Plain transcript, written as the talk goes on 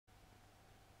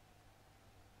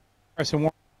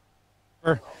Carson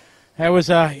Wernimont. That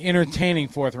was an entertaining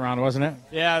fourth round, wasn't it?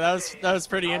 Yeah, that was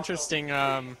pretty interesting.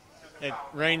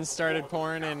 Rain started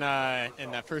pouring in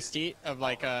that first heat of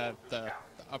like the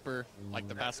upper, like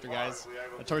the faster guys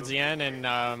towards the end,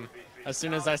 and as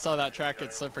soon as I saw that track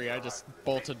get slippery, I just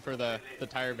bolted for the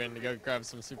tire bin to go grab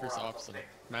some super softs and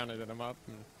mounted them up.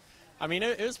 And, I mean,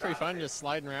 it was pretty fun just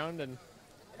sliding around,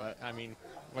 but I mean,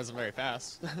 it wasn't very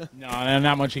fast. No,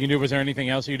 not much you can do. Was there anything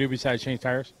else you could do besides change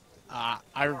tires?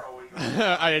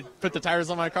 I put the tires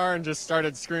on my car and just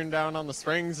started screwing down on the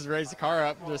springs to raise the car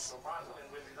up.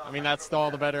 I mean, that's all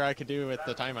the better I could do with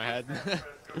the time I had.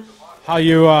 How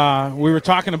you, we were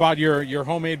talking about your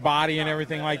homemade body and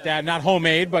everything like that. Not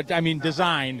homemade, but I mean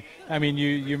designed. I mean,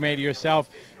 you made it yourself.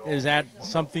 Is that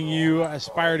something you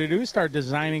aspire to do? Start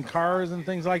designing cars and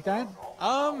things like that?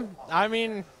 I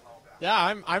mean,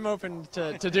 yeah, I'm open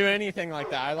to do anything like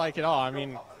that. I like it all. I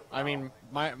mean,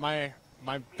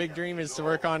 my big dream is to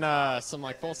work on some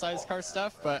like full-size car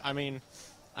stuff, but I mean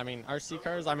RC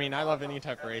cars. I mean, I love any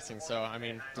type of racing, so I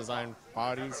mean, design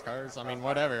bodies, cars. I mean,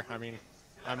 whatever. I mean,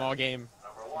 I'm all game.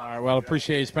 All right. Well,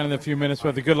 appreciate you spending a few minutes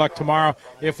with us. Good luck tomorrow.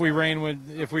 If we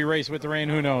race with the rain,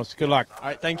 who knows? Good luck. All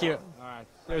right. Thank you. All right.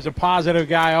 There's a positive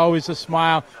guy, always a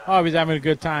smile, always having a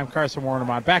good time. Carson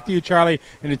Wernimont. Back to you, Charlie,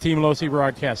 in the Team Losi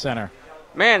Broadcast Center.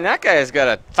 Man, that guy has got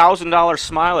a $1,000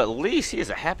 smile at least. He is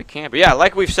a happy camper. Yeah,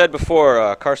 like we've said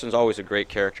before, Carson's always a great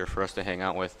character for us to hang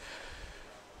out with.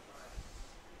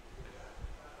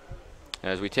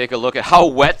 As we take a look at how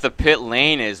wet the pit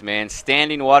lane is, man.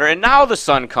 Standing water, and now the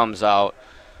sun comes out.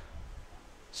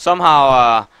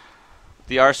 Somehow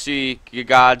the RC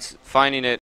gods finding it